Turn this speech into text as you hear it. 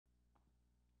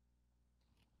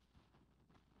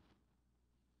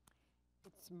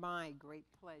It's my great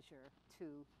pleasure to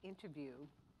interview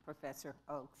Professor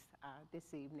Oakes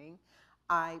this evening.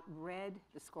 I read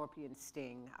The Scorpion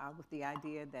Sting with the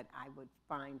idea that I would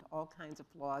find all kinds of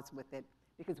flaws with it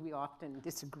because we often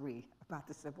disagree about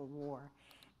the Civil War.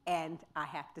 And I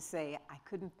have to say, I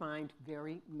couldn't find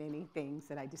very many things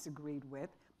that I disagreed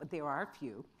with, but there are a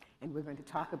few, and we're going to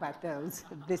talk about those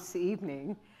this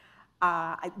evening.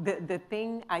 The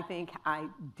thing I think I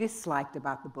disliked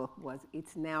about the book was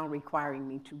it's now requiring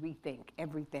me to rethink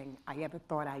everything I ever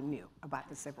thought I knew about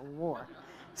the Civil War.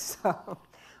 To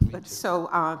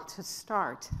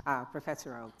start,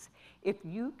 Professor Oakes, if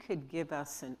you could give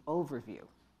us an overview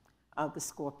of The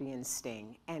Scorpion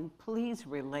Sting, and please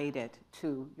relate it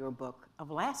to your book of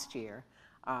last year,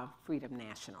 Freedom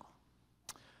National.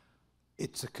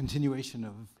 It's a continuation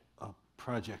of a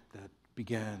project that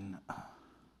began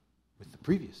with the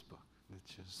previous book,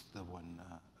 which is the one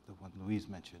Louise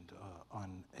mentioned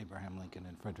on Abraham Lincoln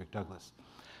and Frederick Douglass.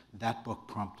 That book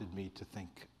prompted me to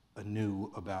think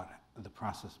anew about the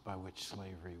process by which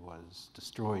slavery was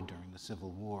destroyed during the Civil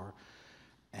War,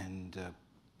 and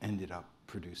ended up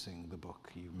producing the book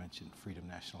you mentioned, Freedom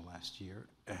National, last year.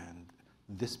 And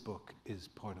this book is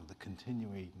part of the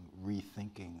continuing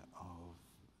rethinking of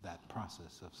that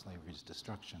process of slavery's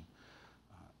destruction.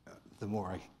 The more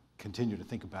I continue to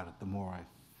think about it, the more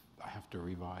I have to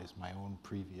revise my own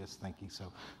previous thinking. So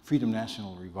Freedom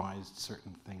National revised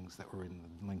certain things that were in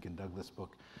the Lincoln-Douglas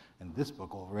book, and this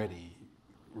book already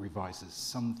revises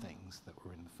some things that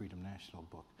were in the Freedom National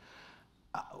book.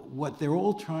 What they're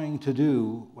all trying to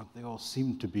do, what they all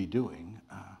seem to be doing,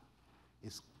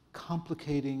 is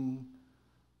complicating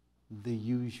the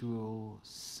usual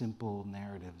simple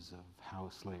narratives of how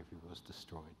slavery was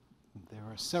destroyed. There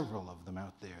are several of them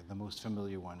out there. The most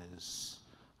familiar one is,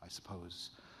 I suppose,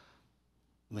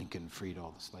 Lincoln freed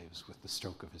all the slaves with the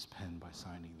stroke of his pen by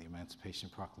signing the Emancipation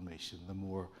Proclamation. The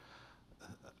more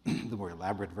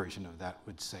elaborate version of that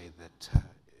would say that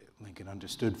Lincoln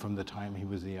understood from the time he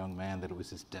was a young man that it was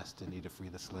his destiny to free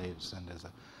the slaves, and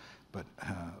but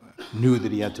knew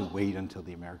that he had to wait until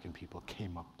the American people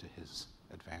came up to his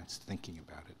advanced thinking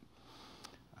about it.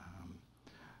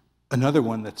 Another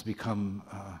one that's become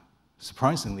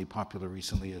surprisingly popular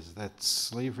recently is that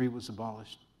slavery was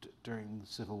abolished during the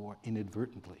Civil War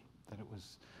inadvertently, that it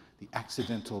was the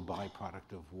accidental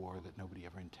byproduct of war, that nobody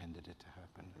ever intended it to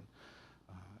happen.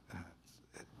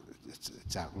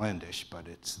 It's outlandish, but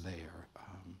it's there.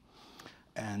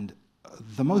 And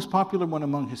the most popular one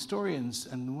among historians,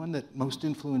 and the one that most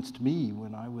influenced me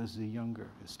when I was a younger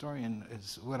historian,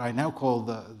 is what I now call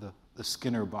the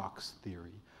Skinner box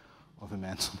theory of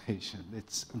emancipation.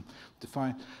 It's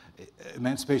defined,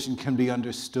 emancipation can be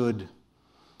understood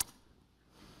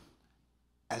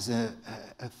as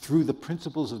through the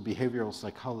principles of behavioral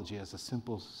psychology as a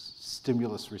simple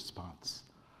stimulus response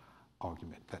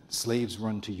argument, that slaves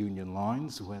run to Union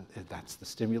lines, when that's the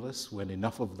stimulus. When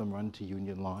enough of them run to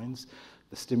Union lines,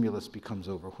 the stimulus becomes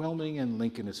overwhelming, and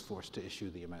Lincoln is forced to issue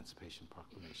the Emancipation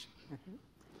Proclamation. Mm-hmm.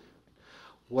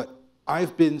 What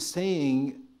I've been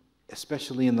saying,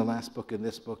 especially in the last book and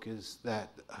this book, is that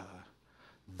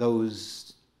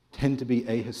those tend to be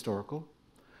ahistorical.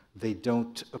 They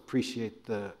don't appreciate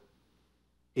the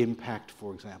impact,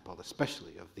 for example,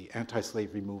 especially of the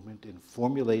anti-slavery movement in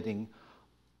formulating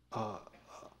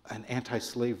an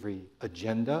anti-slavery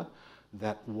agenda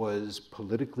that was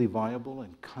politically viable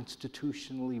and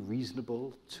constitutionally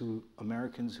reasonable to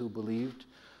Americans who believed,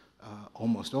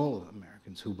 almost all of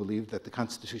Americans who believed, that the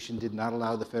Constitution did not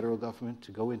allow the federal government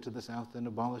to go into the South and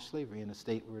abolish slavery in a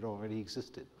state where it already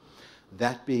existed.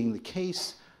 That being the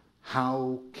case,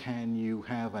 how can you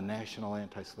have a national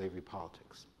anti-slavery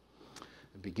politics?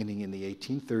 Beginning in the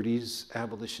 1830s,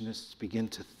 abolitionists begin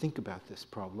to think about this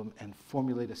problem and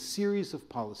formulate a series of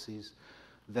policies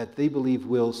that they believe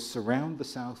will surround the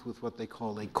South with what they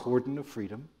call a cordon of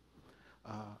freedom.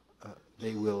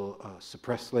 They will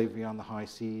suppress slavery on the high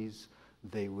seas.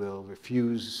 They will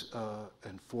refuse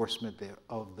enforcement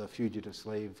of the fugitive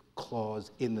slave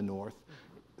clause in the North.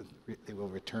 They will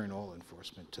return all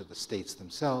enforcement to the states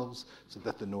themselves, so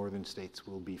that the northern states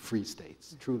will be free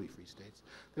states, truly free states.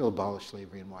 They'll abolish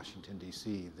slavery in Washington,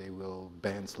 D.C. They will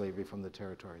ban slavery from the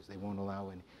territories. They won't allow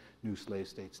any new slave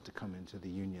states to come into the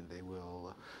Union. They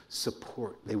will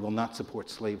not support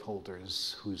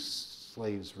slaveholders whose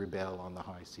slaves rebel on the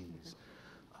high seas,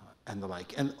 and the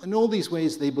like. And in all these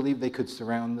ways, they believe they could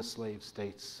surround the slave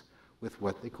states with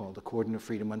what they called a cordon of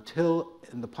freedom, until,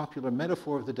 in the popular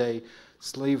metaphor of the day,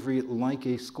 slavery, like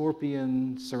a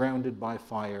scorpion surrounded by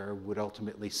fire, would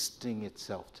ultimately sting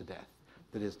itself to death.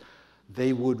 That is,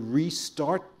 they would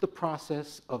restart the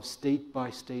process of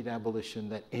state-by-state abolition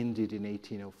that ended in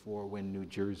 1804 when New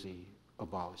Jersey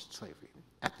abolished slavery.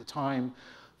 At the time,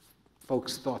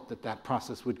 folks thought that that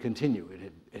process would continue.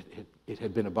 It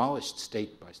had been abolished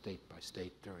state by state by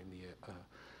state during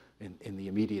in the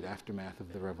immediate aftermath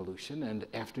of the Revolution, and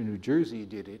after New Jersey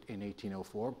did it in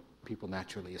 1804, people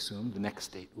naturally assumed the next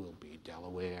state will be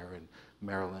Delaware and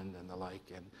Maryland and the like,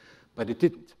 but it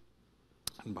didn't.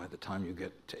 And by the time you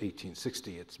get to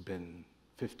 1860, it's been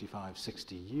 55,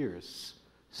 60 years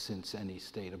since any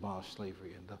state abolished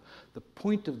slavery. And the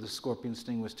point of the scorpion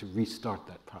sting was to restart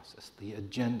that process. The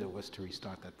agenda was to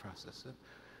restart that process.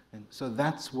 And so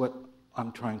that's what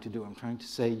I'm trying to do. I'm trying to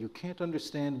say you can't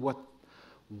understand what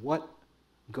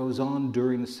goes on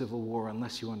during the Civil War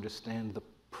unless you understand the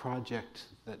project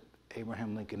that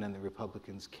Abraham Lincoln and the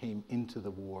Republicans came into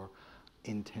the war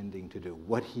intending to do.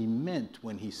 What he meant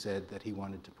when he said that he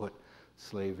wanted to put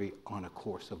slavery on a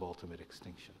course of ultimate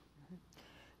extinction.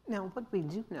 Now, what we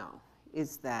do know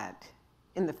is that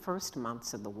in the first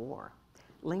months of the war,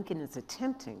 Lincoln is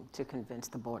attempting to convince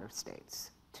the border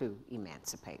states to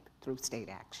emancipate through state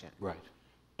action. Right.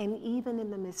 And even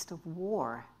in the midst of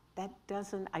war, that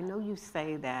doesn't, I know you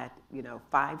say that,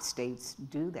 5 states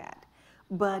do that,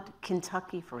 but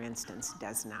Kentucky, for instance,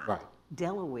 does not. Right.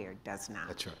 Delaware does not.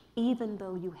 That's right. Even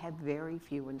though you have very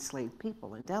few enslaved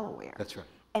people in Delaware. That's right.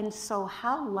 And so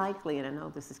how likely, and I know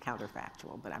this is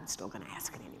counterfactual, but I'm still going to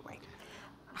ask it anyway,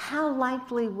 how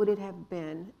likely would it have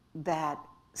been that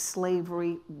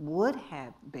slavery would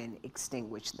have been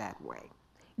extinguished that way,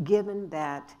 given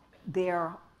that there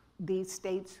are these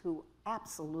states who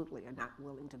absolutely are not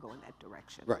willing to go in that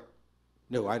direction? Right.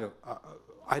 No, I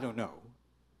don't know.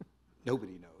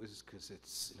 Nobody knows, because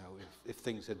it's, if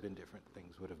things had been different,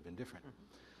 things would have been different.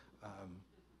 Mm-hmm.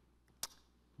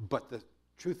 But the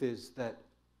truth is that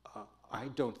I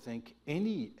don't think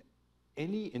any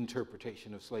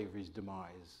interpretation of slavery's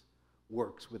demise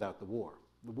works without the war.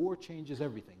 The war changes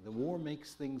everything. The war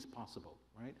makes things possible,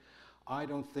 right? I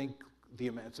don't think the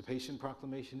Emancipation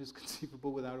Proclamation is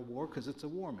conceivable without a war, because it's a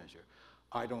war measure.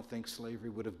 I don't think slavery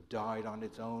would have died on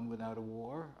its own without a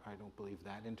war. I don't believe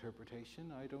that interpretation.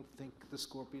 I don't think the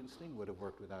scorpion sting would have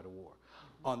worked without a war.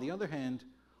 Mm-hmm. On the other hand,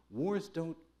 wars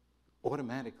don't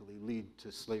automatically lead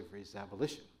to slavery's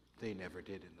abolition. They never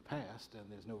did in the past, and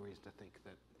there's no reason to think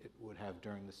that it would have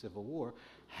during the Civil War,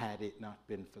 had it not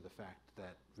been for the fact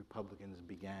that Republicans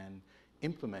began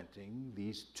implementing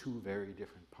these 2 very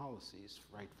different policies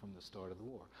right from the start of the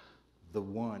war. The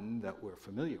one that we're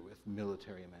familiar with,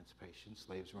 military emancipation,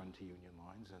 slaves run to Union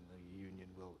lines and the Union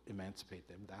will emancipate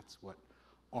them. That's what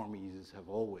armies have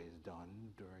always done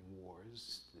during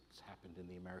wars. It's happened in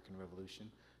the American Revolution,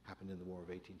 happened in the War of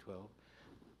 1812,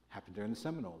 happened during the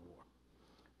Seminole War.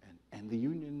 And the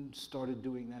Union started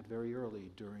doing that very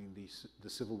early during the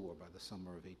Civil War. By the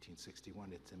summer of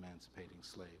 1861, it's emancipating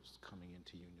slaves coming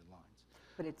into Union lines.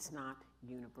 But it's not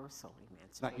universal emancipation.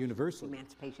 It's not universal.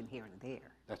 Emancipation here and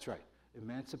there. That's right.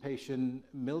 Emancipation,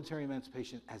 military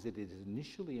emancipation as it is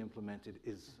initially implemented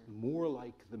is more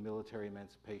like the military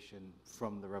emancipation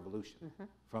from the Revolution,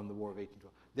 from the War of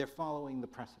 1812. They're following the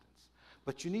precedents.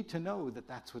 But you need to know that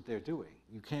that's what they're doing.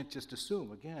 You can't just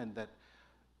assume, again, that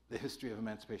the history of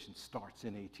emancipation starts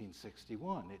in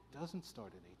 1861. It doesn't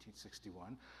start in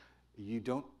 1861.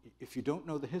 If you don't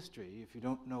know the history, if you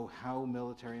don't know how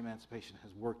military emancipation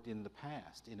has worked in the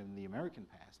past, in the American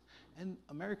past, and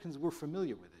Americans were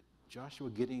familiar with it. Joshua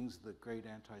Giddings, the great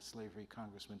anti-slavery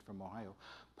congressman from Ohio,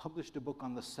 published a book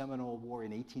on the Seminole War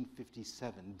in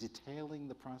 1857, detailing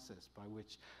the process by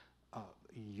which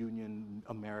Union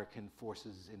American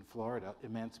forces in Florida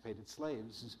emancipated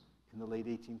slaves in the late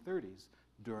 1830s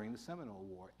during the Seminole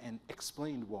War, and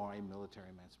explained why military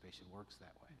emancipation works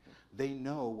that way. They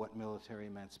know what military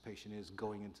emancipation is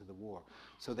going into the war.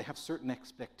 So they have certain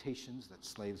expectations that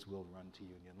slaves will run to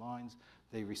Union lines.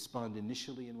 They respond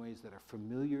initially in ways that are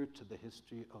familiar to the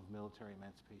history of military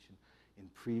emancipation in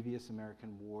previous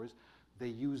American wars. They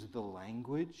use the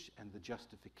language and the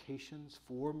justifications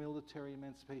for military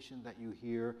emancipation that you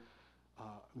hear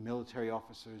military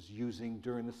officers using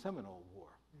during the Seminole War.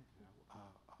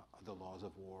 The laws of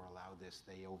war allow this,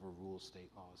 they overrule state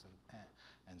laws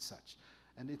and such.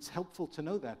 And it's helpful to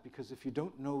know that, because if you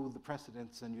don't know the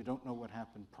precedents and you don't know what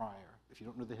happened prior, if you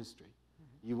don't know the history,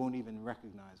 you won't even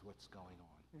recognize what's going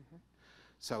on.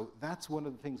 So that's one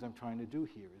of the things I'm trying to do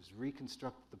here, is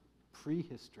reconstruct the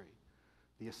prehistory,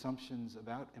 the assumptions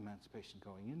about emancipation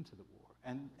going into the war.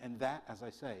 And that, as I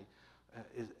say,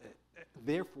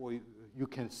 therefore you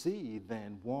can see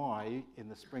then why in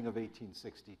the spring of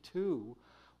 1862,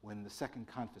 when the Second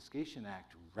Confiscation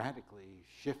Act radically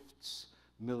shifts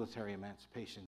military emancipation